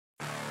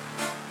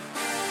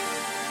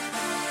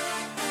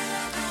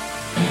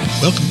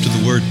Welcome to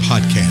the Word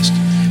Podcast.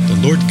 The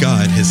Lord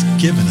God has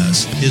given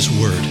us His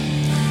Word.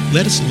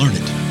 Let us learn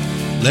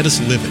it. Let us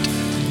live it.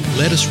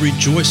 Let us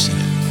rejoice in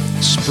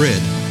it.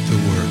 Spread the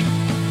Word.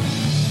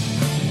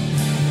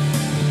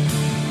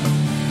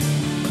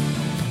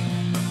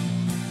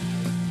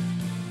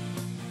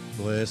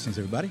 Blessings,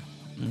 everybody.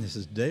 This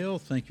is Dale.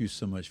 Thank you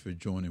so much for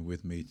joining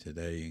with me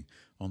today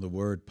on the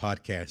Word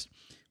Podcast.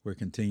 We're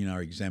continuing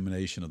our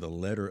examination of the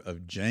letter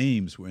of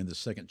James. We're in the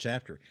second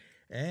chapter.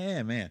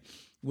 And man,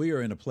 we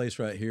are in a place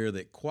right here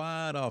that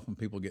quite often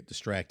people get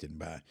distracted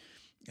by.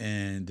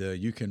 And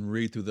you can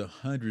read through the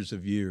hundreds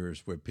of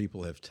years where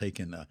people have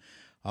taken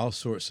all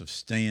sorts of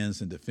stands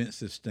and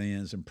defensive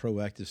stands and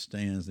proactive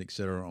stands, et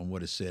cetera, on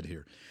what is said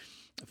here.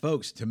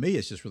 Folks, to me,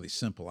 it's just really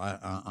simple.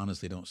 I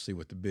honestly don't see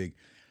what the big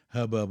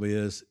hubbub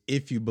is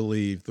if you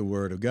believe the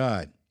Word of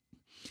God.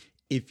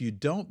 If you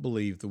don't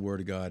believe the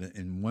Word of God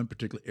in one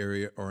particular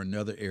area or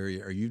another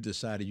area, or you've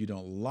decided you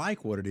don't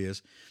like what it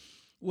is,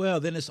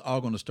 well, then it's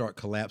all going to start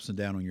collapsing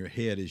down on your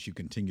head as you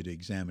continue to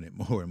examine it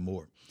more and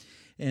more.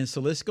 And so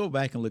let's go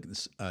back and look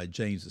at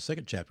James, the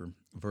second chapter,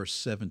 verse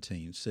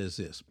 17, says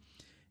this: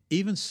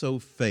 even so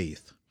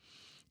faith,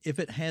 if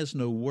it has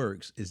no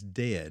works, is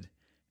dead,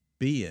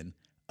 being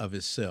of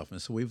itself.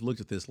 And so we've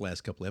looked at this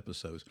last couple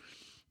episodes,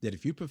 that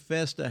if you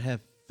profess to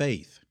have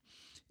faith,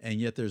 and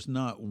yet there's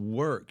not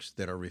works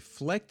that are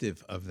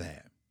reflective of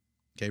that,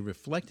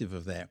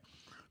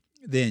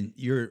 then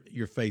your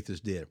faith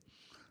is dead.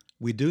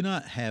 We do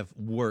not have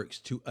works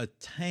to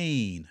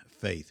attain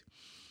faith.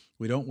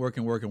 We don't work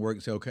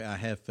and say, okay, I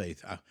have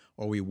faith.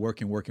 Or we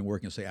work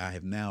and say, I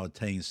have now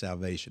attained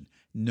salvation.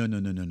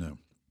 No.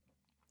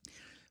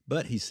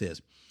 But he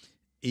says,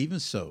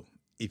 even so,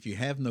 if you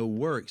have no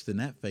works, then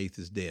that faith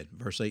is dead.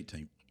 Verse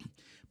 18.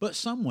 But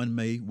someone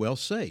may well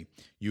say,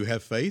 you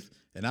have faith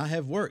and I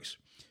have works.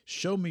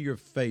 Show me your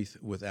faith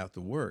without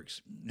the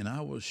works, and I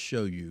will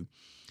show you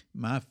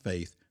my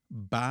faith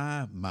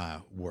by my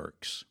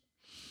works.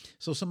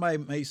 So somebody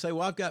may say,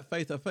 well, I've got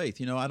faith.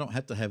 I don't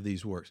have to have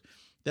these works.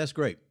 That's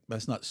great.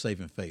 That's not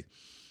saving faith.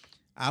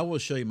 I will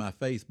show you my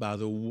faith by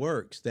the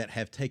works that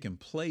have taken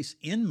place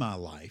in my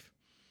life.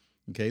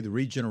 Okay, the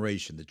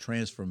regeneration, the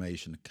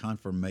transformation,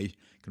 the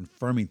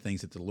confirming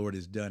things that the Lord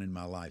has done in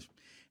my life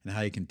and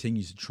how He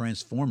continues to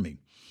transform me.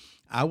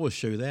 I will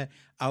show you that.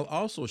 I'll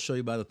also show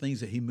you by the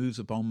things that He moves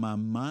upon my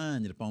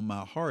mind and upon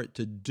my heart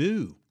to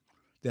do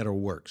that are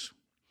works.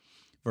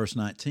 Verse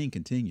 19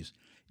 continues,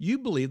 you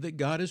believe that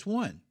God is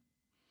one.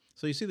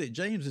 So you see that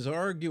James is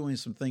arguing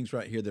some things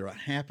right here that are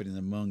happening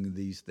among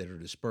these that are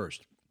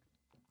dispersed.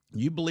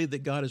 You believe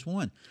that God is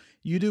one.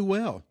 You do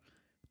well.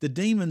 The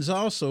demons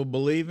also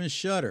believe and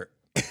shudder.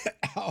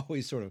 I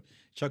always sort of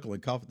chuckle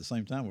and cough at the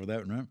same time with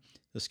that one, right?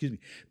 Excuse me.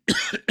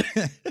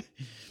 It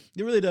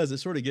really does. It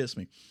sort of gets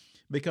me.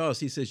 Because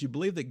he says, you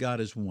believe that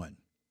God is one.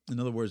 In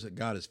other words, that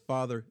God is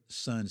Father,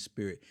 Son,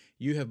 Spirit.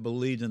 You have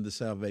believed in the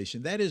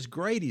salvation. That is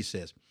great, he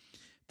says.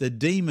 The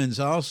demons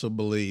also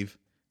believe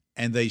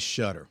and they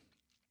shudder.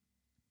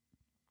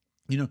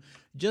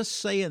 Just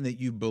saying that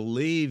you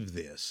believe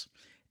this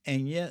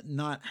and yet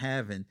not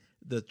having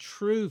the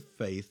true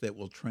faith that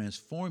will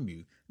transform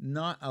you,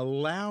 not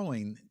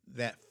allowing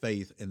that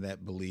faith and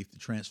that belief to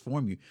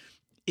transform you,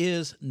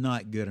 is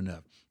not good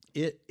enough.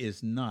 It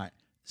is not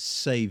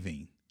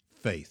saving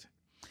faith.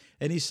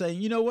 And he's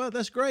saying, you know what?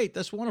 That's great.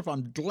 That's wonderful.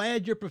 I'm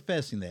glad you're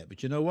professing that.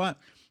 But you know what?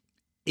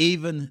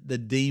 Even the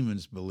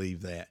demons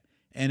believe that.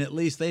 And at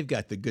least they've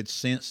got the good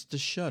sense to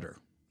shudder.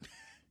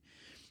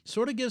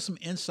 Sort of gives some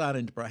insight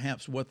into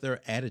perhaps what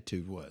their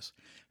attitude was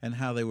and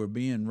how they were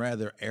being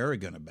rather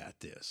arrogant about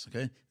this.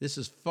 Okay, this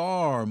is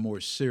far more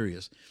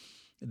serious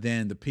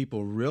than the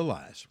people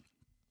realize.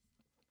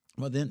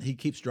 Well, then he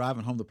keeps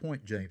driving home the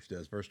point, James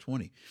does, verse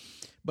 20.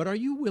 But are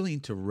you willing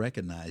to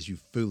recognize, you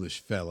foolish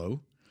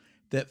fellow,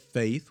 that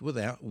faith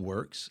without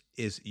works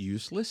is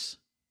useless?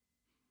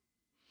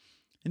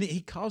 And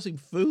he calls him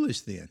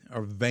foolish then,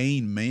 or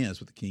vain man is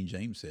what the King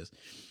James says.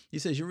 He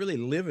says, you're really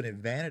living in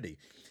vanity.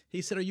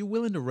 He said, are you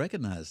willing to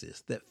recognize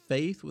this, that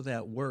faith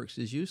without works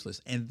is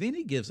useless? And then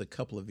he gives a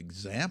couple of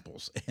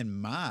examples,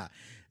 and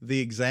the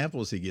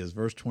examples he gives,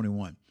 verse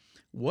 21.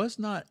 Was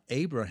not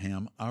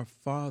Abraham, our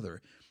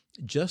father,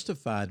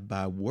 justified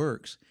by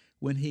works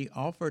when he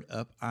offered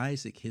up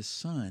Isaac, his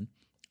son,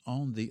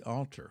 on the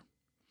altar?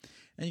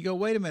 And you go,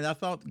 wait a minute, I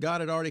thought God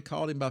had already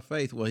called him by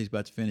faith. Well, he's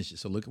about to finish it.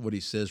 So look at what he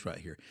says right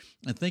here.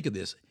 And think of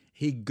this.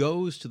 He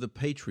goes to the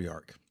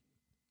patriarch.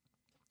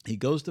 He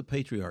goes to the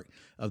patriarch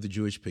of the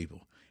Jewish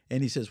people.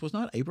 And he says, was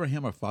not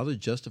Abraham our father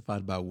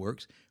justified by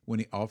works when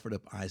he offered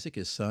up Isaac,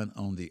 his son,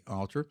 on the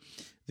altar?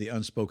 The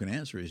unspoken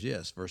answer is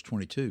yes. Verse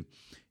 22.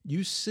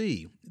 You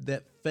see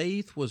that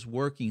faith was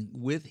working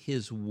with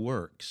his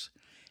works.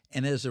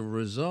 And as a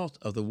result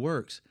of the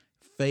works,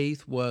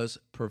 faith was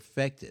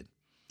perfected,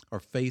 or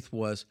faith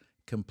was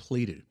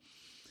completed.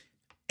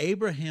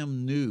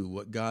 Abraham knew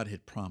what God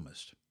had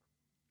promised,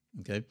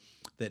 okay,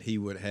 that he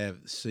would have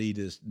seed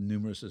as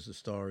numerous as the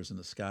stars in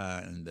the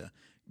sky and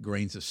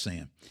grains of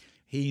sand.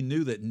 He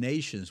knew that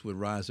nations would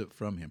rise up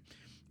from him.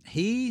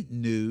 He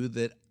knew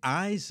that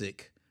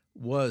Isaac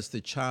was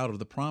the child of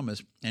the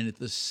promise and that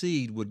the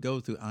seed would go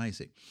through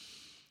Isaac.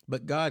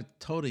 But God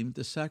told him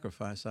to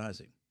sacrifice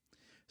Isaac.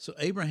 So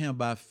Abraham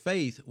by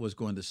faith was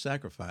going to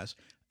sacrifice.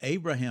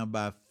 Abraham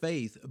by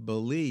faith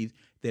believed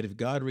that if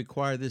God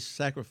required this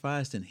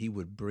sacrifice, then he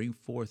would bring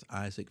forth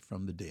Isaac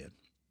from the dead.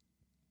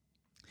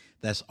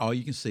 That's all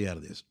you can see out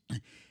of this.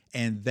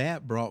 And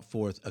that brought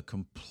forth a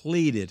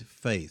completed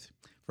faith.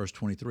 Verse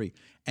 23,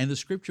 and the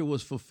scripture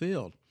was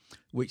fulfilled,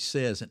 which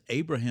says, and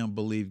Abraham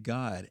believed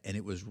God, and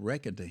it was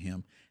reckoned to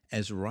him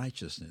as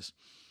righteousness.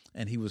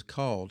 And he was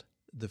called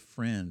the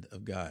friend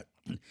of God.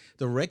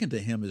 The reckoned to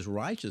him as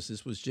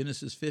righteousness was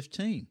Genesis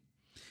 15.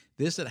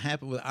 This that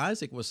happened with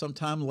Isaac was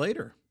sometime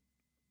later.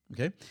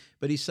 Okay?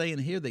 But he's saying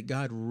here that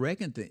God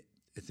reckoned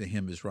to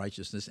him as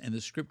righteousness, and the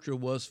scripture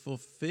was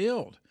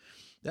fulfilled.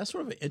 That's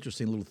sort of an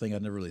interesting little thing I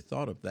never really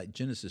thought of, that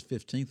Genesis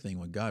 15 thing,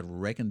 when God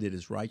reckoned it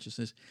as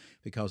righteousness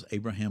because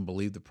Abraham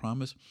believed the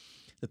promise,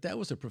 that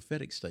was a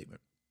prophetic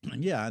statement.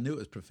 And yeah, I knew it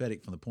was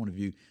prophetic from the point of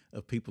view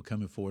of people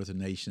coming forth and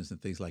nations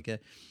and things like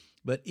that.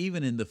 But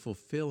even in the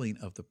fulfilling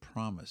of the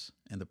promise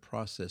and the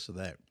process of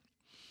that.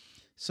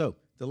 So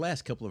the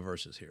last couple of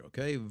verses here,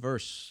 okay?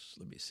 Verse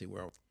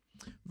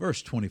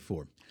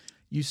 24.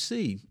 You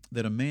see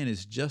that a man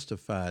is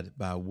justified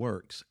by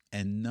works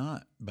and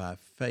not by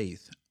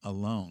faith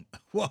alone.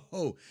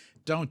 Whoa,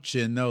 don't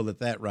you know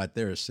that right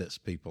there sets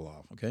people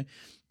off, okay?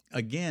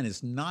 Again,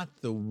 it's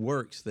not the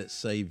works that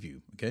save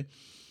you, okay?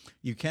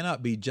 You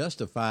cannot be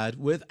justified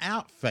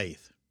without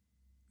faith,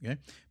 okay?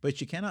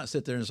 But you cannot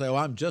sit there and say, oh,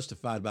 I'm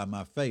justified by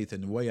my faith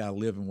and the way I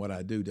live and what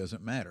I do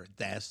doesn't matter.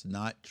 That's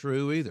not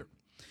true either.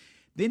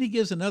 Then he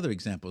gives another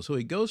example. So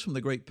he goes from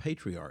the great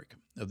patriarch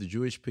of the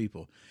Jewish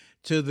people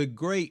to the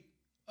great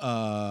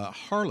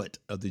harlot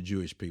of the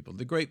Jewish people,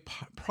 the great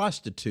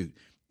prostitute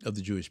of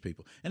the Jewish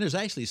people. And there's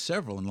actually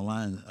several in the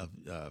line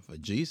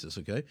of Jesus,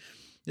 okay?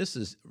 This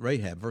is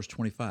Rahab, verse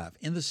 25.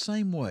 In the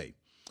same way,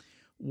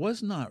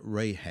 was not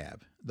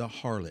Rahab the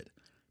harlot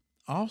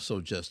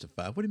also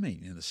justified? What do you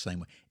mean in the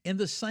same way? In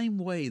the same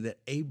way that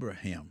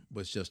Abraham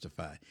was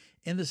justified,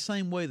 in the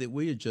same way that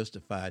we are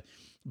justified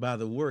by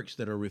the works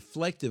that are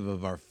reflective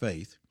of our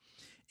faith,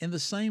 in the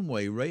same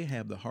way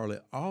Rahab the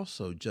harlot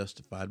also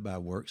justified by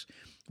works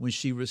when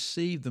she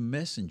received the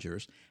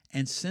messengers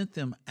and sent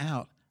them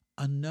out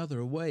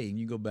another way. And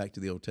you go back to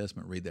the Old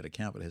Testament, read that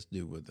account, but it has to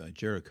do with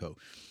Jericho.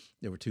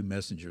 There were two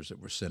messengers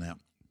that were sent out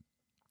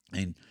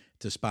and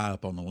to spy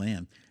up on the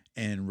land.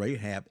 And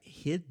Rahab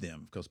hid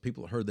them because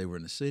people heard they were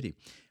in the city.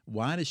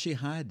 Why did she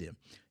hide them?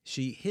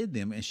 She hid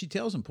them, and she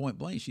tells them point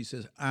blank, she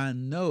says, I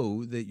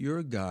know that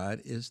your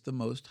God is the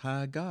Most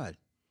High God.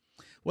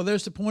 Well,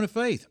 there's the point of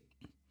faith.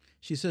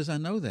 She says, I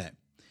know that.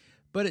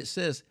 But it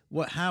says,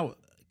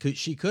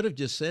 she could have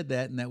just said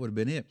that and that would have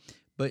been it.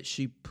 But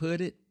she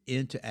put it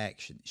into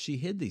action. She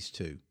hid these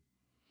two.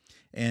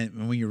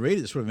 And when you read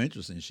it, it's sort of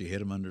interesting. She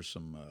hid them under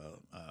some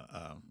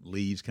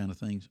leaves kind of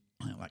things,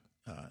 like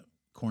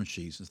corn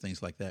sheaves and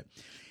things like that.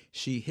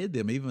 She hid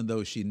them even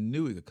though she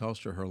knew it could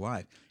cost her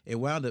life. It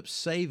wound up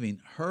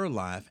saving her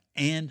life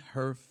and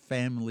her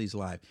family's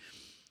life.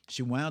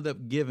 She wound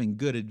up giving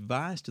good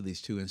advice to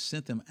these two and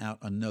sent them out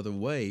another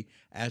way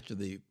after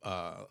the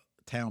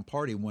town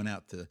party went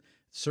out to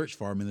search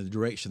for them in the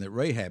direction that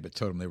Rahab had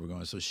told them they were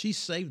going. So she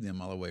saved them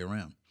all the way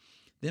around.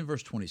 Then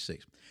verse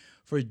 26,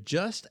 for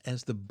just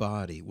as the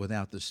body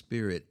without the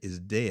spirit is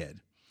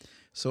dead,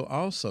 so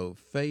also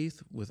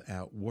faith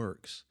without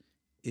works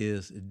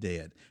is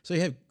dead. So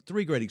you have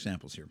three great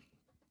examples here.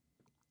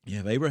 You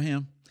have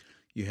Abraham,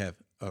 you have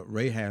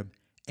Rahab,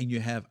 and you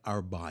have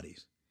our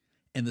bodies.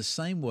 In the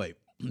same way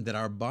that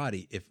our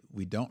body, if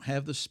we don't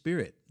have the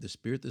spirit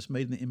that's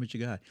made in the image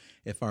of God,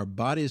 if our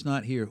body is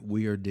not here,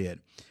 we are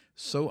dead.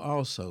 So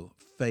also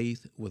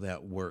faith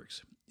without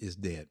works is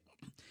dead.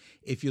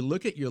 If you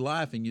look at your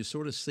life and you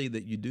sort of see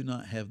that you do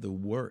not have the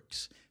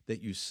works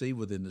that you see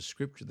within the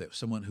scripture that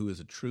someone who is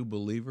a true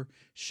believer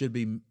should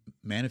be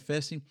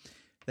manifesting,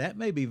 that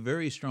may be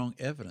very strong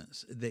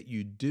evidence that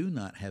you do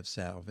not have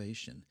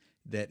salvation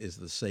that is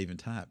the saving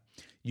type.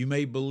 You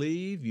may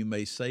believe, you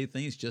may say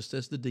things just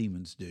as the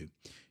demons do.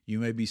 You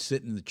may be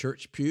sitting in the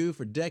church pew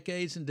for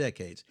decades and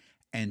decades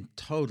and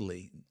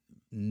totally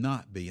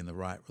not be in the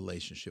right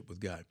relationship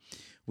with God.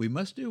 We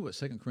must do what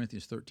 2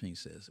 Corinthians 13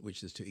 says,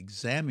 which is to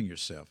examine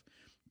yourself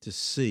to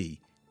see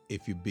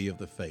if you be of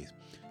the faith.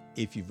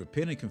 If you've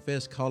repented,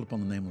 confessed, called upon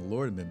the name of the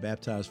Lord, and been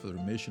baptized for the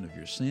remission of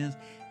your sins,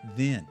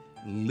 then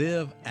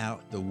live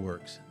out the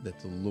works that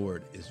the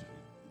Lord is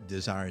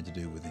desiring to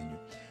do within you.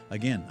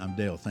 Again, I'm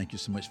Dale. Thank you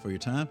so much for your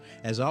time.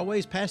 As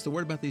always, pass the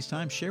word about these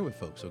times. Share with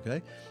folks,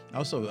 okay?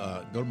 Also,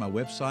 go to my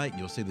website.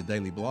 You'll see the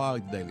daily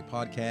blog, the daily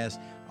podcast,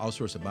 all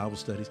sorts of Bible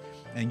studies,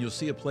 and you'll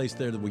see a place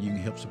there where you can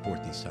help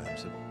support these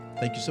times. So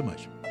thank you so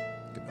much.